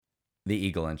The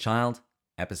Eagle and Child,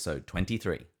 Episode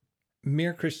 23.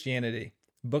 Mere Christianity,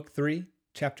 Book 3,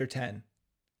 Chapter 10.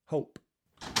 Hope.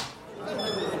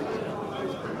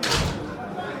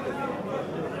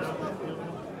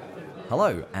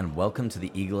 Hello, and welcome to The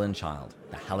Eagle and Child,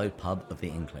 the hallowed pub of the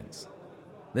Inklings.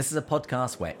 This is a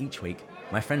podcast where each week,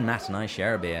 my friend Matt and I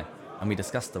share a beer, and we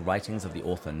discuss the writings of the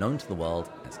author known to the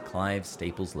world as Clive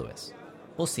Staples Lewis,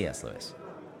 or C.S. Lewis,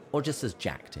 or just as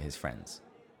Jack to his friends.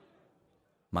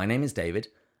 My name is David,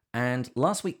 and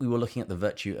last week we were looking at the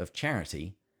virtue of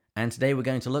charity, and today we're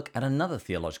going to look at another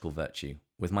theological virtue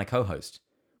with my co-host,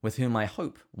 with whom I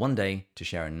hope one day to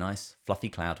share a nice, fluffy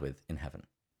cloud with in heaven,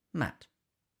 Matt.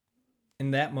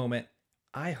 In that moment,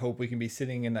 I hope we can be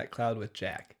sitting in that cloud with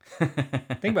Jack.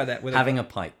 Think about that. With Having a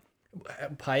pipe.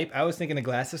 pipe. I was thinking a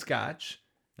glass of scotch.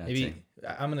 That's Maybe it.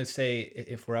 I'm going to say,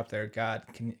 if we're up there, God,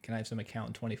 can I have some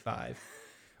McAllen 25?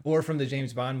 Or from the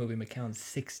James Bond movie, McAllen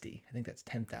 60. I think that's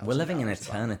 10,000. We're living in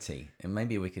eternity, and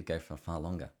maybe we could go for far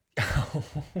longer. Oh,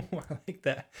 I like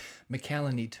that.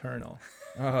 McAllen Eternal.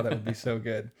 Oh, that would be so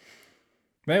good.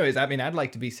 But anyways, I mean, I'd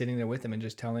like to be sitting there with him and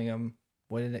just telling him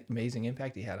what an amazing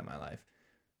impact he had on my life.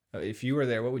 If you were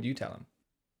there, what would you tell him?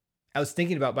 I was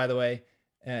thinking about, by the way,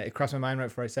 it crossed my mind right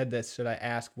before I said this, should I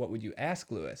ask, what would you ask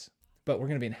Lewis? But we're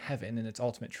going to be in heaven and it's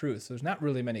ultimate truth, so there's not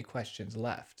really many questions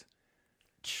left.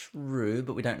 True,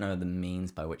 but we don't know the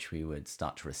means by which we would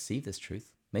start to receive this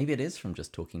truth. Maybe it is from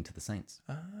just talking to the saints.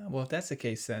 Well, if that's the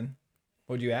case, then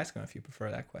what would you ask him if you prefer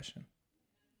that question?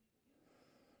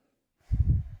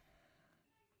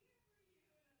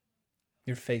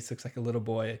 Your face looks like a little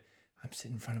boy. I'm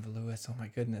sitting in front of a Lewis. Oh my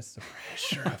goodness, the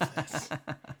pressure of this.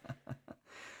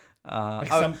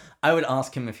 I would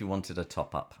ask him if he wanted a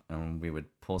top up, and we would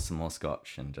pour some more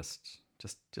scotch and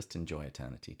just enjoy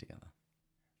eternity together.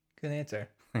 Good answer.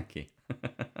 Thank you.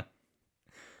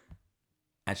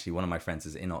 Actually, one of my friends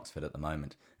is in Oxford at the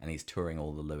moment, and he's touring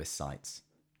all the Lewis sites.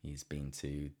 He's been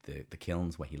to the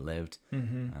kilns where he lived,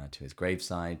 to his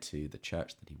graveside, to the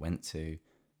church that he went to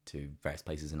various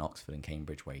places in Oxford and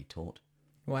Cambridge where he taught.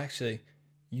 Well, actually,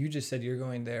 you just said you're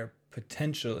going there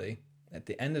potentially at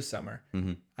the end of summer.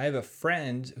 Mm-hmm. I have a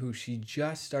friend who she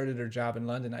just started her job in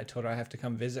London. I told her I have to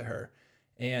come visit her.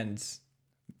 And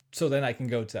so then I can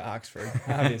go to Oxford,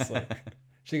 obviously.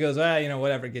 She goes,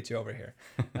 whatever, get you over here.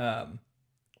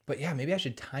 But yeah, maybe I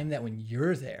should time that when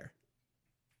you're there.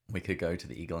 We could go to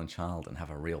the Eagle and Child and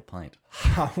have a real pint.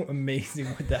 How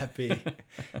amazing would that be?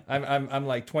 I'm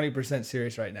like 20%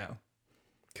 serious right now.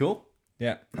 Cool.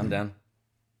 Yeah. I'm down.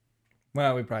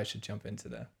 Well, we probably should jump into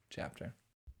the chapter.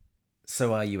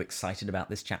 So are you excited about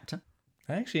this chapter?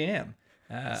 I actually am.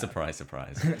 Surprise,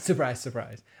 surprise. Surprise,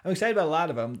 surprise. I'm excited about a lot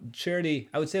of them. Charity,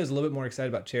 I would say I was a little bit more excited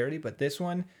about charity, but this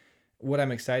one, what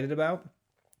I'm excited about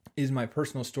is my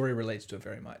personal story relates to it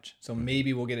very much. So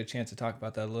maybe we'll get a chance to talk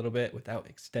about that a little bit without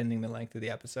extending the length of the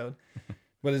episode.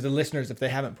 But as the listeners, if they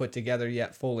haven't put together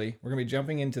yet fully, we're going to be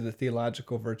jumping into the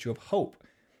theological virtue of hope.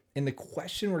 And the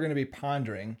question we're going to be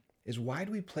pondering is, why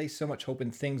do we place so much hope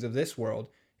in things of this world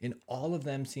and all of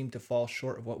them seem to fall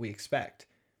short of what we expect?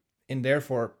 And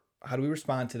therefore, how do we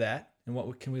respond to that? And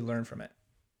what can we learn from it?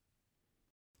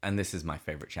 And this is my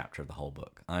favorite chapter of the whole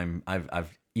book.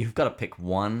 You've got to pick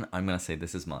one. I'm going to say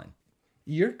this is mine.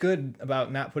 You're good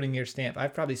about not putting your stamp.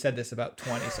 I've probably said this about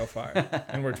 20 so far,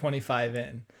 and we're 25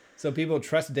 in. So people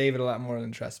trust David a lot more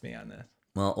than trust me on this.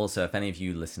 Well, also, if any of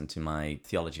you listened to my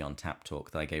Theology on Tap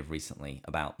talk that I gave recently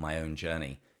about my own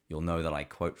journey, you'll know that I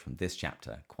quote from this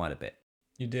chapter quite a bit.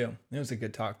 You do. It was a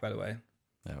good talk, by the way.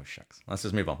 Oh, shucks. Let's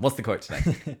just move on. What's the quote today?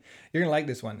 You're going to like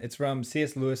this one. It's from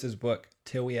C.S. Lewis's book,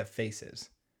 Till We Have Faces.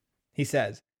 He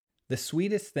says, "The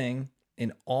sweetest thing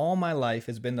in all my life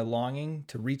has been the longing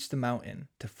to reach the mountain,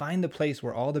 to find the place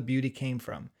where all the beauty came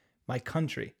from, my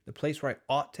country, the place where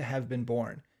I ought to have been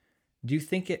born. Do you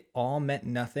think it all meant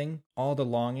nothing, all the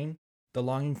longing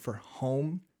for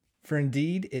home? For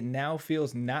indeed, it now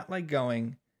feels not like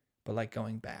going, but like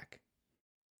going back."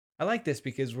 I like this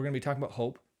because we're going to be talking about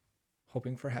hope,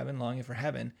 hoping for heaven, longing for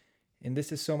heaven. And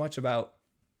this is so much about,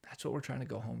 that's what we're trying to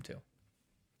go home to.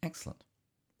 Excellent.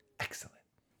 Excellent.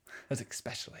 That's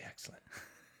especially excellent.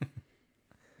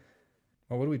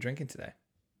 Well, what are we drinking today?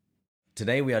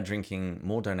 Today we are drinking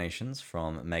more donations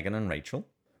from Megan and Rachel.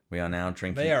 We are now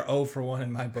drinking... They are 0 for 1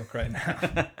 in my book right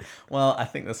now. Well, I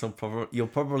think you'll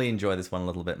probably enjoy this one a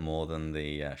little bit more than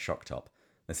the Shock Top.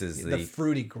 This is the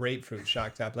fruity grapefruit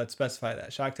Shock Top. Let's specify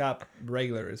that. Shock Top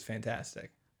regular is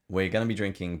fantastic. We're going to be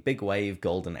drinking Big Wave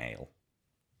Golden Ale.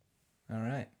 All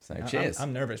right. So cheers.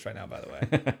 I'm nervous right now, by the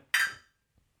way.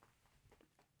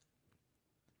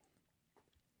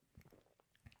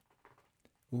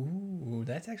 Ooh,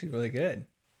 that's actually really good.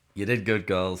 You did good,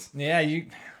 girls. Yeah,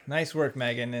 nice work,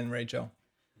 Megan and Rachel.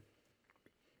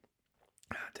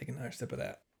 Take another sip of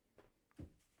that.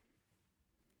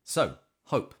 So,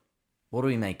 hope. What do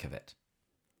we make of it?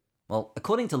 Well,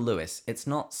 according to Lewis, it's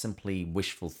not simply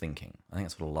wishful thinking. I think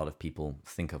that's what a lot of people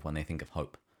think of when they think of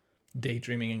hope.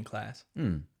 Daydreaming in class.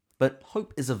 But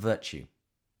hope is a virtue.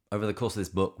 Over the course of this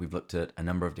book, we've looked at a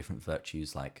number of different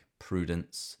virtues like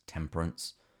prudence,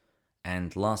 temperance,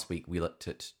 and last week we looked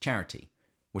at charity,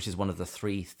 which is one of the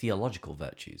 3 theological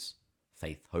virtues: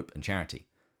 faith, hope, and charity.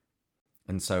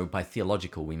 And so by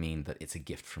theological, we mean that it's a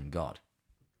gift from God.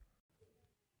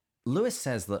 Lewis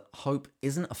says that hope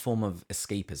isn't a form of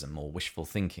escapism or wishful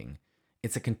thinking.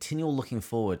 It's a continual looking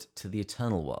forward to the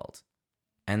eternal world.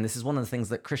 And this is one of the things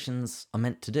that Christians are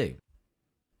meant to do.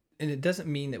 And it doesn't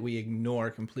mean that we ignore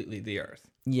completely the earth.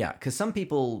 Yeah, because some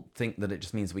people think that it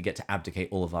just means we get to abdicate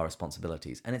all of our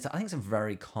responsibilities. And I think it's a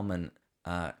very common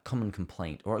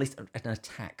complaint, or at least an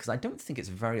attack, because I don't think it's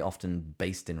very often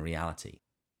based in reality.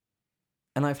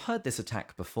 And I've heard this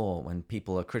attack before when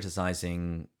people are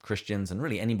criticizing Christians and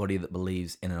really anybody that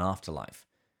believes in an afterlife.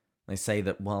 They say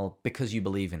that, well, because you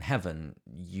believe in heaven,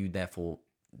 you therefore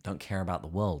don't care about the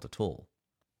world at all.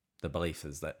 The belief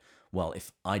is that, well,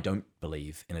 if I don't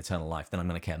believe in eternal life, then I'm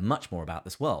going to care much more about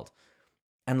this world.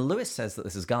 And Lewis says that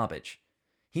this is garbage.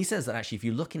 He says that actually, if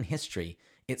you look in history,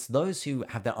 it's those who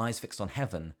have their eyes fixed on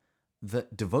heaven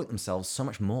that devote themselves so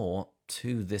much more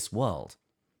to this world.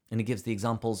 And he gives the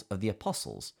examples of the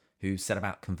apostles who set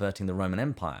about converting the Roman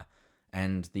Empire,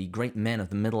 and the great men of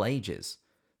the Middle Ages,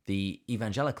 the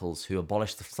evangelicals who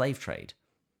abolished the slave trade.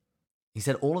 He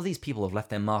said all of these people have left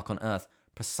their mark on earth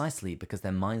precisely because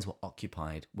their minds were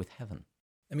occupied with heaven.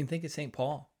 I mean, think of St.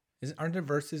 Paul. Aren't there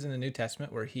verses in the New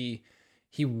Testament where he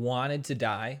wanted to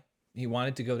die, he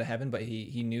wanted to go to heaven, but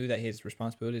he knew that his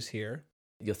responsibility is here?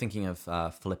 You're thinking of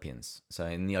Philippians. So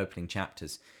in the opening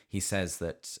chapters, he says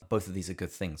that both of these are good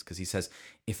things, because he says,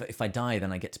 if I die,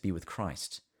 then I get to be with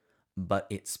Christ. But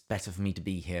it's better for me to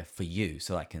be here for you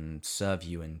so I can serve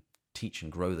you and teach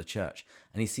and grow the church.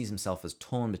 And he sees himself as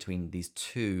torn between these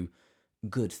 2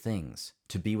 good things,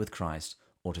 to be with Christ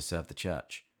or to serve the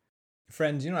church.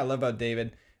 Friends, you know what I love about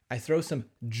David? I throw some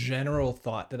general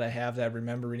thought that I have that I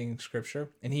remember reading in scripture,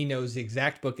 and he knows the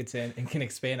exact book it's in and can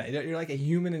expand it. You're like a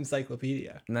human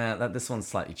encyclopedia. Nah, this one's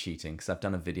slightly cheating, because I've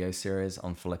done a video series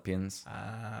on Philippians.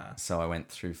 So I went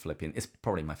through Philippians. It's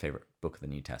probably my favorite book of the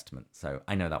New Testament, so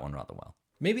I know that one rather well.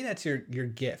 Maybe that's your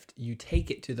gift. You take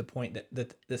it to the point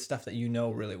that the stuff that you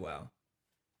know really well,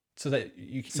 so that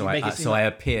you make it. So I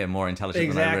appear more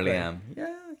intelligent than I really am.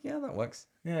 Yeah, that works.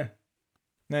 Yeah.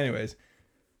 Anyways.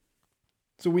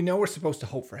 So we know we're supposed to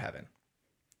hope for heaven,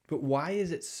 but why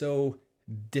is it so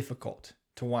difficult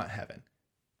to want heaven?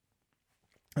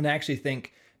 And I actually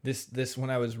think this when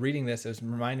I was reading this, it was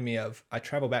reminding me of, I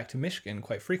travel back to Michigan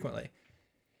quite frequently.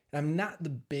 And I'm not the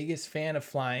biggest fan of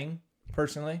flying,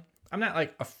 personally. I'm not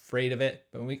like afraid of it,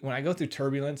 but when I go through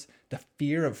turbulence, the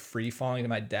fear of free falling to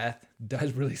my death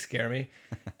does really scare me.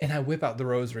 And I whip out the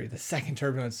rosary the second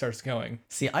turbulence starts going.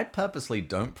 See, I purposely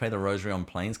don't pray the rosary on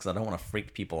planes because I don't want to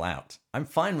freak people out. I'm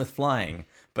fine with flying,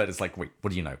 but it's like, wait,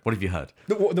 what do you know? What have you heard?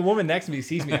 The woman next to me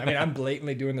sees me. I mean, I'm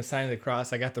blatantly doing the sign of the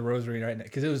cross. I got the rosary right now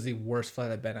because it was the worst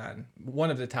flight I've been on.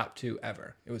 One of the top 2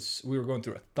 ever. We were going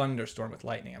through a thunderstorm with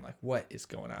lightning. I'm like, what is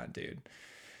going on, dude?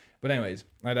 But anyways,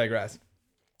 I digress.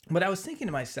 But I was thinking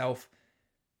to myself,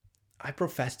 I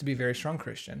profess to be a very strong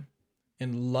Christian,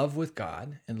 in love with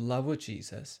God, in love with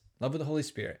Jesus, love with the Holy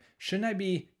Spirit. Shouldn't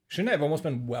I have almost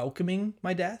been welcoming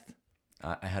my death?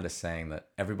 I had a saying that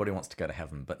everybody wants to go to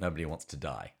heaven, but nobody wants to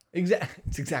die.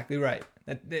 It's exactly right.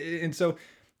 And so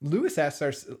Lewis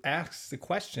asks the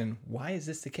question, why is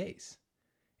this the case?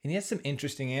 And he has some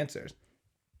interesting answers.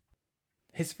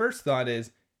 His first thought is,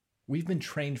 we've been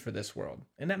trained for this world.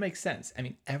 And that makes sense. I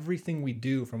mean, everything we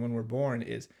do from when we're born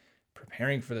is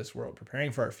preparing for this world,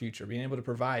 preparing for our future, being able to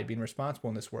provide, being responsible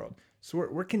in this world. So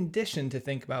we're conditioned to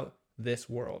think about this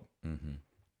world. Mm-hmm.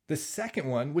 The second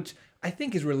one, which I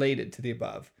think is related to the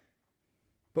above,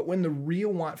 but when the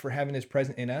real want for heaven is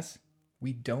present in us,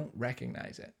 we don't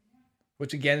recognize it,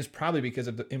 which again is probably because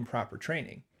of the improper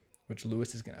training, which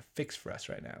Lewis is going to fix for us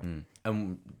right now.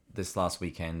 And this last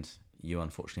weekend, you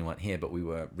unfortunately weren't here, but we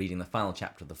were reading the final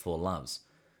chapter of the 4 Loves,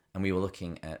 and we were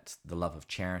looking at the love of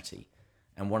charity.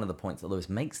 And one of the points that Lewis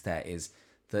makes there is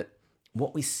that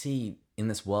what we see in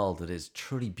this world that is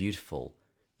truly beautiful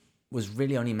was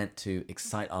really only meant to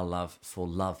excite our love for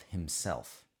love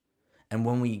himself. And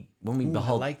when we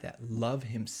behold, I like that, love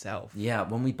himself. Yeah,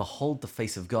 when we behold the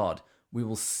face of God, we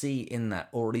will see in that,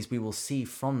 or at least we will see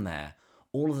from there,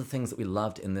 all of the things that we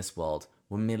loved in this world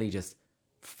were merely just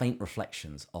faint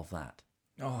reflections of that.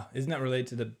 Oh, isn't that related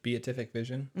to the beatific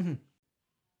vision? Mm-hmm.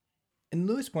 And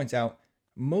Lewis points out,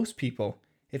 most people,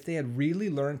 if they had really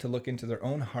learned to look into their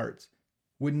own hearts,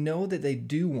 would know that they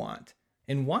do want,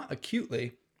 and want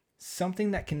acutely,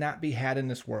 something that cannot be had in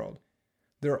this world.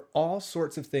 There are all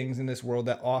sorts of things in this world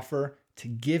that offer to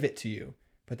give it to you,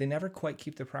 but they never quite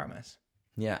keep their promise.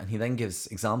 Yeah, and he then gives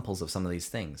examples of some of these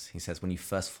things. He says when you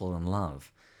first fall in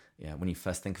love, when you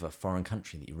first think of a foreign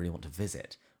country that you really want to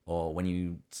visit, or when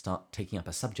you start taking up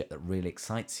a subject that really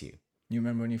excites you. You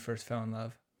remember when you first fell in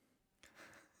love?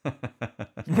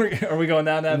 Are we going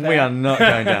down that path? We are not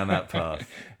going down that path.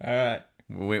 All right.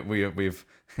 We've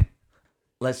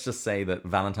let's just say that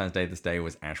Valentine's Day this day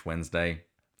was Ash Wednesday.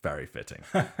 Very fitting.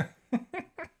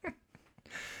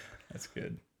 That's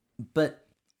good. But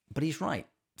he's right.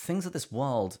 Things of this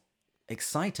world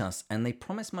excite us, and they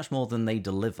promise much more than they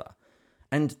deliver.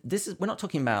 And we're not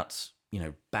talking about,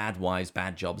 bad wives,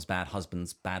 bad jobs, bad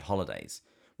husbands, bad holidays.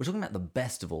 We're talking about the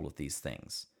best of all of these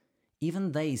things.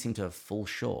 Even they seem to fall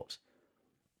short.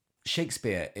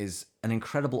 Shakespeare is an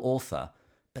incredible author,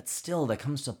 but still there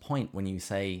comes to a point when you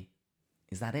say,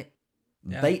 is that it?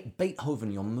 Yeah.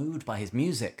 Beethoven, you're moved by his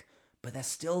music, but there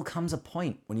still comes a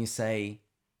point when you say,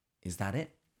 is that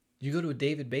it? You go to a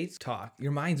David Bates talk,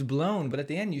 your mind's blown, but at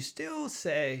the end you still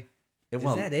say, is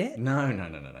that it? No.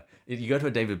 You go to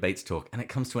a David Bates talk and it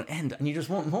comes to an end and you just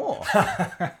want more.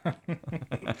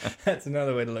 That's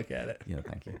another way to look at it. Yeah,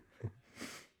 thank you.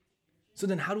 So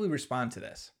then how do we respond to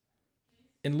this?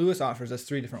 And Lewis offers us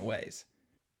 3 different ways.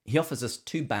 He offers us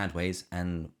 2 bad ways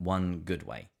and 1 good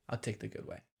way. I'll take the good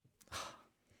way.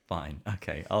 Fine.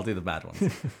 Okay, I'll do the bad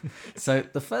ones. So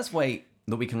the first way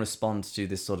that we can respond to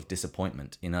this sort of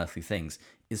disappointment in earthly things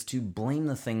is to blame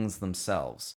the things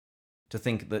themselves. To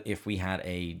think that if we had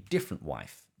a different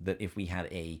wife, that if we had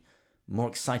a more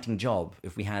exciting job,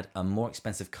 if we had a more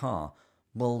expensive car,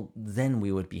 well, then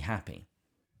we would be happy.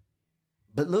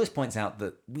 But Lewis points out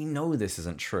that we know this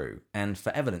isn't true, and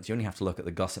for evidence, you only have to look at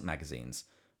the gossip magazines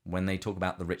when they talk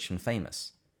about the rich and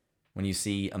famous. When you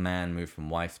see a man move from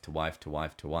wife to wife to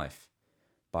wife to wife,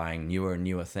 buying newer and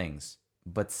newer things,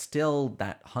 but still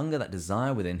that hunger, that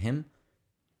desire within him,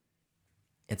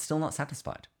 it's still not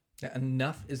satisfied. Yeah,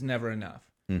 enough is never enough.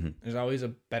 Mm-hmm. There's always a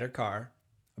better car,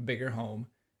 a bigger home,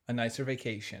 a nicer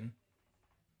vacation,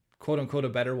 quote unquote, a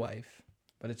better wife,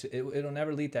 but it'll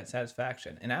never lead to that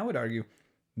satisfaction. And I would argue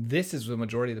this is the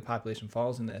majority of the population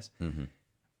falls in this. Mm-hmm.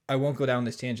 I won't go down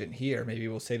this tangent here. Maybe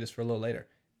we'll say this for a little later.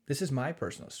 This is my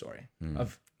personal story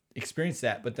of experienced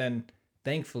that, but then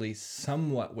thankfully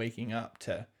somewhat waking up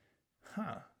to,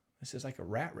 this is like a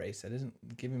rat race that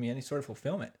isn't giving me any sort of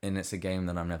fulfillment. And it's a game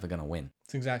that I'm never going to win.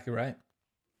 That's exactly right.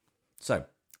 So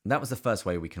that was the first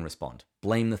way we can respond.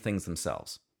 Blame the things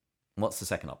themselves. What's the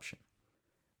second option?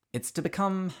 It's to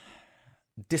become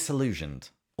disillusioned,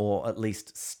 or at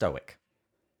least stoic.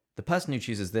 The person who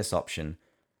chooses this option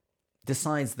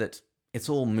decides that it's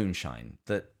all moonshine,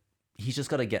 that he's just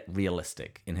got to get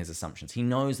realistic in his assumptions. He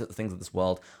knows that the things of this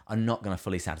world are not going to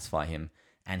fully satisfy him,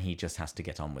 and he just has to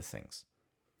get on with things.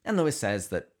 And Lewis says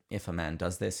that if a man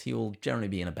does this, he will generally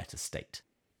be in a better state.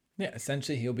 Yeah,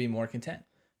 essentially he'll be more content.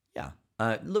 Yeah.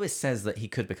 Lewis says that he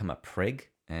could become a prig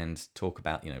and talk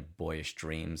about, boyish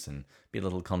dreams and be a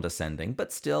little condescending,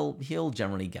 but still he'll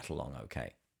generally get along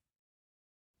okay.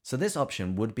 So this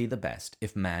option would be the best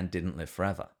if man didn't live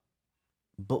forever.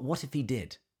 But what if he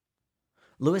did?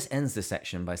 Lewis ends this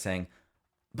section by saying,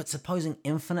 but supposing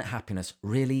infinite happiness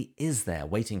really is there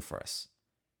waiting for us.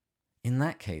 In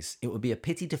that case, it would be a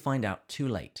pity to find out too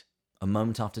late, a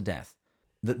moment after death,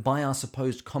 that by our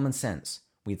supposed common sense,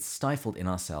 we'd stifled in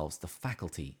ourselves the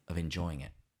faculty of enjoying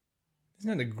it.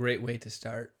 Isn't that a great way to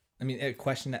start? I mean, a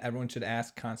question that everyone should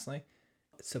ask constantly.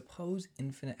 Suppose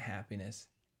infinite happiness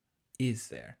is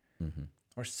there. Mm-hmm.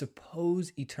 Or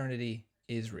suppose eternity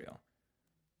is real.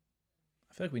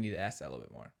 I feel like we need to ask that a little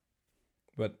bit more.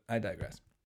 But I digress.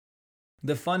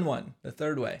 The fun one, the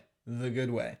third way, the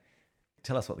good way.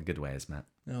 Tell us what the good way is, Matt.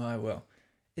 No, I will.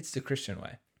 It's the Christian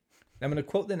way. I'm going to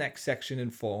quote the next section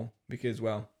in full because,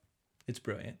 well, it's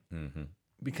brilliant. Mm-hmm.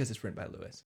 Because it's written by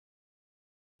Lewis.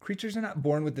 Creatures are not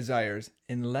born with desires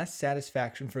unless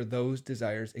satisfaction for those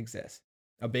desires exists.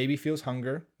 A baby feels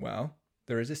hunger. Well,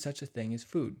 there is such a thing as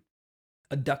food.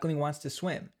 A duckling wants to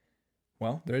swim.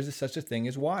 Well, there is such a thing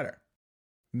as water.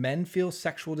 Men feel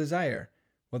sexual desire.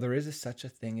 Well, there is such a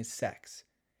thing as sex.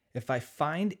 If I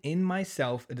find in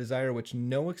myself a desire which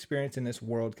no experience in this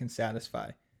world can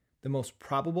satisfy, the most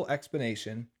probable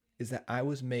explanation is that I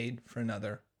was made for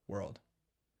another world.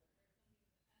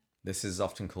 This is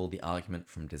often called the argument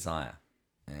from desire,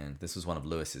 and this was one of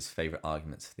Lewis's favorite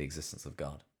arguments for the existence of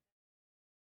God.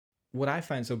 what I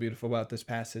find so beautiful about this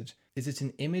passage is it's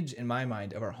an image in my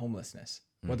mind of our homelessness.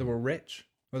 Whether we're rich,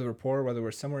 whether we're poor, whether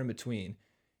we're somewhere in between,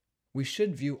 we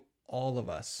should view all of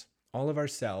us, all of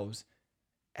ourselves,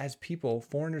 as people,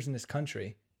 foreigners in this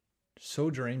country,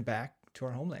 sojourning back to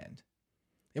our homeland.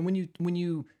 And when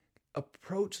you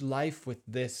approach life with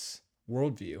this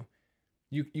worldview,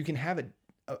 you can have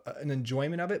an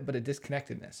enjoyment of it, but a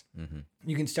disconnectedness.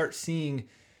 You can start seeing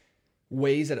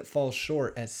ways that it falls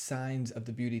short as signs of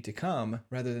the beauty to come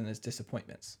rather than as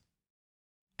disappointments.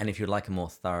 And if you'd like a more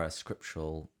thorough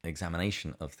scriptural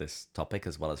examination of this topic,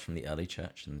 as well as from the early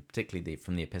church, and particularly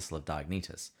from the Epistle of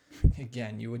Diognetus.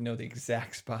 Again, you would know the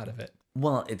exact spot of it.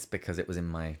 Well, it's because it was in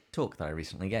my talk that I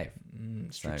recently gave.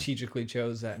 Strategically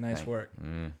chose that. Nice work.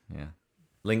 Yeah.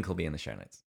 Link will be in the show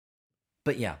notes.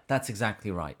 But yeah, that's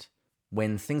exactly right.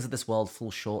 When things of this world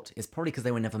fall short, it's probably because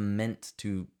they were never meant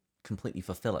to completely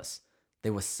fulfill us.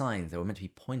 They were signs. They were meant to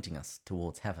be pointing us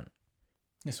towards heaven.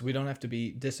 Yeah, so we don't have to be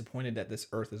disappointed that this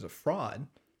earth is a fraud.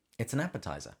 It's an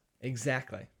appetizer.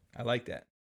 Exactly. I like that.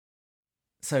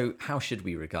 So how should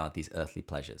we regard these earthly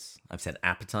pleasures? I've said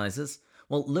appetizers.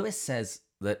 Well, Lewis says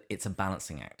that it's a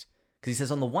balancing act. Because he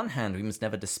says, on the one hand, we must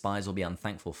never despise or be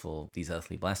unthankful for these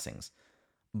earthly blessings.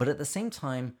 But at the same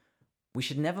time, we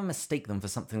should never mistake them for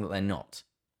something that they're not.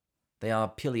 They are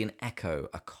purely an echo,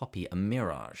 a copy, a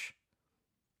mirage.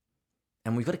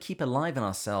 And we've got to keep alive in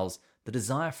ourselves the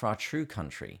desire for our true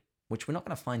country, which we're not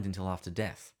going to find until after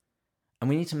death. And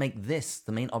we need to make this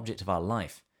the main object of our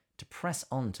life, to press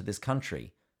on to this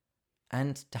country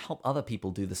and to help other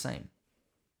people do the same.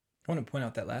 I want to point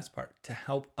out that last part, to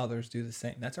help others do the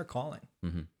same. That's our calling.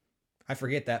 Mm-hmm. I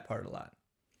forget that part a lot.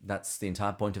 That's the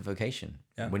entire point of vocation.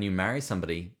 Yeah. When you marry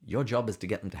somebody, your job is to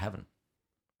get them to heaven.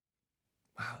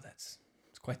 Wow, it's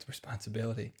quite the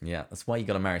responsibility. Yeah, that's why you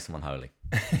got to marry someone holy.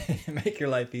 Make your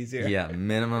life easier. Yeah,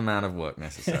 minimum amount of work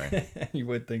necessary. You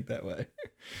would think that way.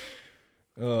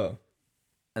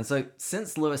 And so,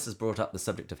 since Lewis has brought up the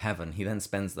subject of heaven, he then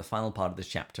spends the final part of this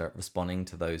chapter responding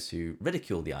to those who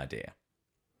ridicule the idea.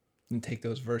 And take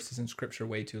those verses in scripture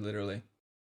way too literally.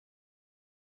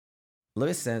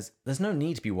 Lewis says, there's no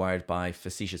need to be worried by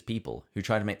facetious people who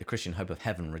try to make the Christian hope of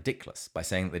heaven ridiculous by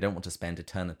saying that they don't want to spend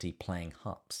eternity playing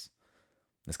harps.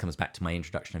 This comes back to my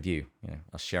introduction of you,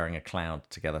 us sharing a cloud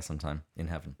together sometime in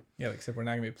heaven. Yeah, except we're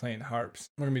not going to be playing harps.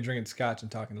 We're going to be drinking scotch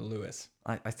and talking to Lewis.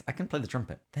 I can play the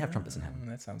trumpet. They have trumpets in heaven.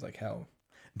 That sounds like hell.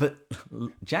 But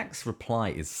Jack's reply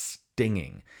is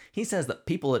stinging. He says that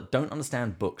people that don't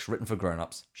understand books written for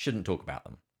grown-ups shouldn't talk about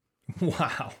them.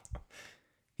 Wow.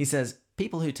 He says,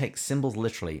 people who take symbols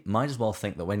literally might as well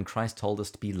think that when Christ told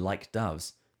us to be like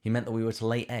doves, he meant that we were to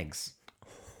lay eggs.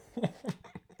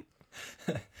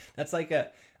 That's like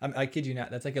I kid you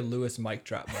not, that's like a Lewis mic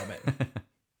drop moment.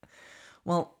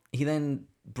 Well, he then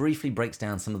briefly breaks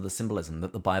down some of the symbolism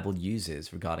that the Bible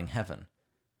uses regarding heaven.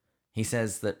 He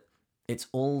says that it's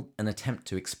all an attempt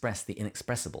to express the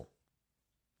inexpressible.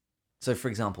 So, for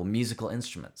example, musical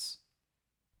instruments.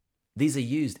 These are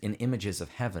used in images of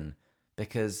heaven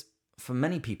because for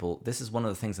many people, this is one of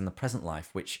the things in the present life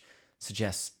which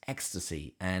suggests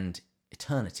ecstasy and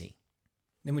eternity.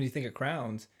 Then when you think of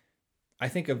crowns, I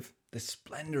think of the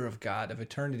splendor of God, of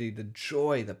eternity, the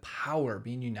joy, the power,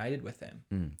 being united with him.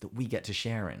 That we get to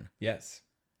share in. Yes.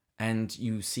 And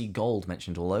you see gold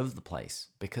mentioned all over the place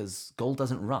because gold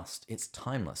doesn't rust. It's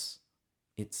timeless.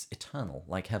 It's eternal,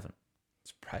 like heaven.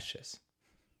 It's precious.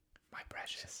 My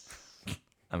precious.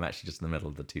 I'm actually just in the middle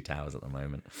of the two towers at the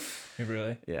moment.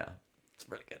 Really? Yeah, it's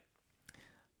really good.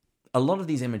 A lot of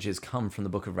these images come from the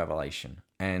book of Revelation,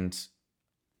 and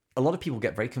a lot of people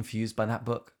get very confused by that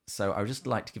book, so I would just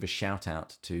like to give a shout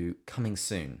out to Coming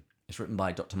Soon. It's written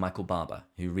by Dr. Michael Barber,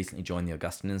 who recently joined the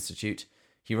Augustine Institute.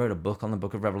 He wrote a book on the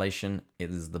book of Revelation.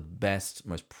 It is the best,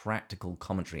 most practical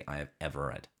commentary I have ever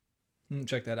read.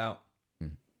 Check that out.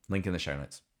 Link in the show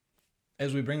notes.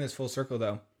 As we bring this full circle,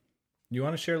 though, you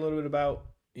want to share a little bit about,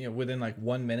 within like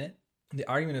 1 minute, the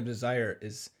argument of desire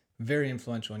is very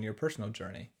influential in your personal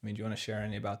journey. I mean, do you want to share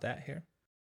any about that here?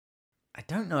 I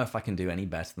don't know if I can do any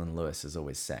better than Lewis has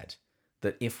always said,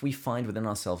 that if we find within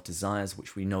ourselves desires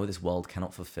which we know this world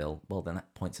cannot fulfill, well, then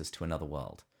that points us to another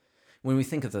world. When we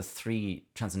think of the three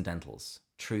transcendentals,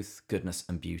 truth, goodness,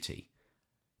 and beauty,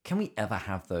 can we ever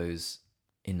have those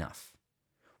enough?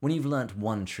 When you've learnt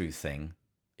one true thing,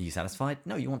 are you satisfied?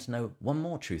 No, you want to know one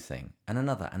more true thing, and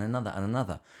another, and another, and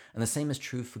another. And the same is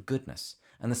true for goodness,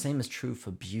 and the same is true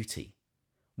for beauty.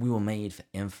 We were made for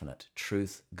infinite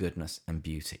truth, goodness, and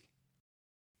beauty.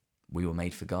 We were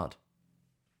made for God.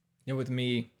 With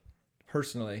me,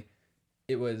 personally,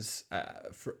 it was,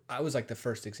 I was like the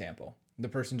first example. the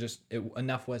person just,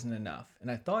 enough wasn't enough.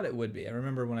 And I thought it would be. I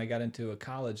remember when I got into a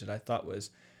college that I thought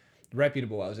was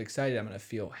reputable, I was excited, I'm going to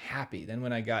feel happy. Then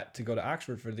when I got to go to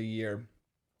Oxford for the year,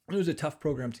 it was a tough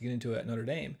program to get into at Notre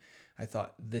Dame. I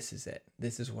thought, this is it.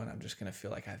 This is when I'm just going to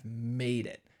feel like I've made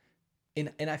it.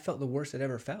 And I felt the worst I'd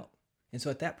ever felt. And so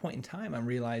at that point in time, I'm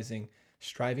realizing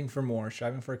striving for more,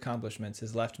 striving for accomplishments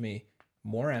has left me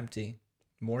more empty,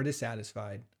 more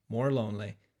dissatisfied, more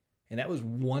lonely. And that was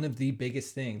one of the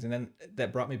biggest things. And then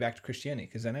that brought me back to Christianity,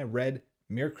 because then I read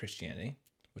Mere Christianity,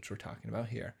 which we're talking about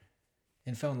here,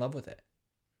 and fell in love with it.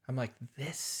 I'm like,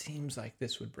 this seems like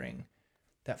this would bring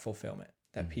that fulfillment,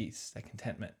 that peace, that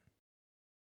contentment.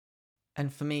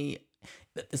 And for me,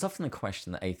 there's often a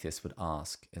question that atheists would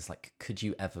ask is like, could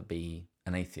you ever be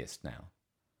an atheist now?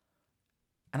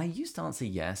 And I used to answer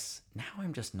yes. Now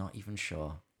I'm just not even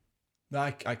sure. No,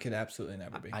 I could absolutely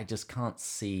never be. I just can't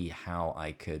see how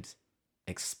I could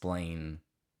explain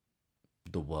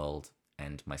the world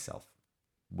and myself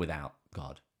without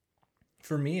God.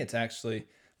 For me, it's actually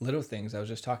little things. I was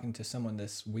just talking to someone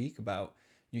this week about,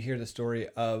 you hear the story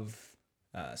of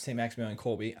St. Maximilian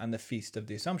Kolbe on the Feast of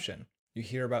the Assumption. You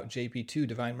hear about JP2,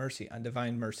 Divine Mercy, on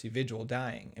Divine Mercy Vigil,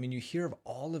 dying. I mean, you hear of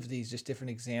all of these just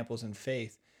different examples in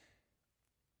faith.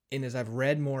 And as I've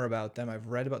read more about them, I've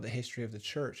read about the history of the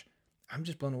church, I'm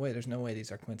just blown away. There's no way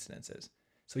these are coincidences.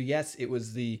 So yes, it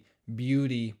was the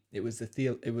beauty, it was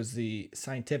the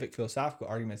scientific, philosophical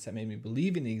arguments that made me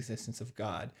believe in the existence of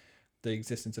God, the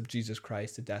existence of Jesus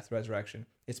Christ, the death, resurrection.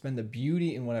 It's been the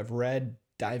beauty in what I've read,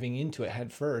 diving into it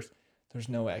head first. There's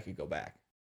no way I could go back.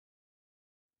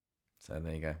 So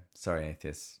there you go. Sorry,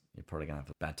 atheists. You're probably going to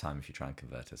have a bad time if you try and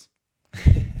convert us.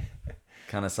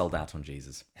 Kind of sold out on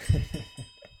Jesus.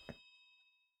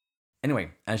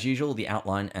 Anyway, as usual, the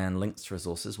outline and links to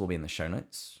resources will be in the show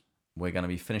notes. We're going to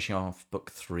be finishing off book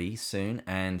 3 soon,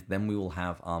 and then we will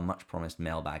have our much-promised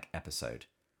mailbag episode.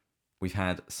 We've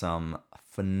had some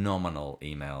phenomenal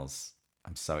emails.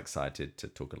 I'm so excited to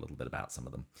talk a little bit about some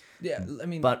of them. Yeah, I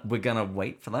mean... But we're going to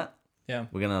wait for that. Yeah.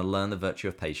 We're going to learn the virtue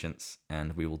of patience,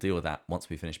 and we will deal with that once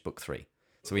we finish book 3.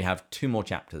 So we have 2 more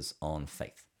chapters on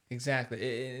faith.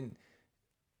 Exactly. And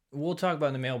we'll talk about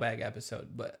in the mailbag episode,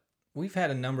 but we've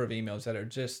had a number of emails that are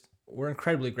just, we're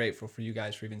incredibly grateful for you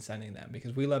guys for even sending them,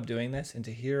 because we love doing this, and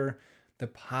to hear the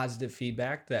positive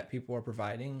feedback that people are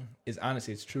providing is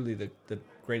honestly, it's truly the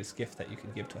greatest gift that you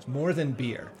could give to us. More than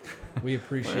beer. We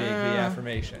appreciate the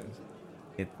affirmations.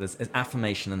 There's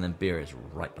affirmation, and then beer is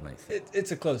right beneath it.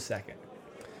 It's a close second.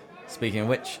 Speaking of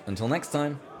which, until next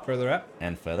time, Further up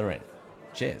and further in.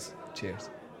 Cheers. Cheers.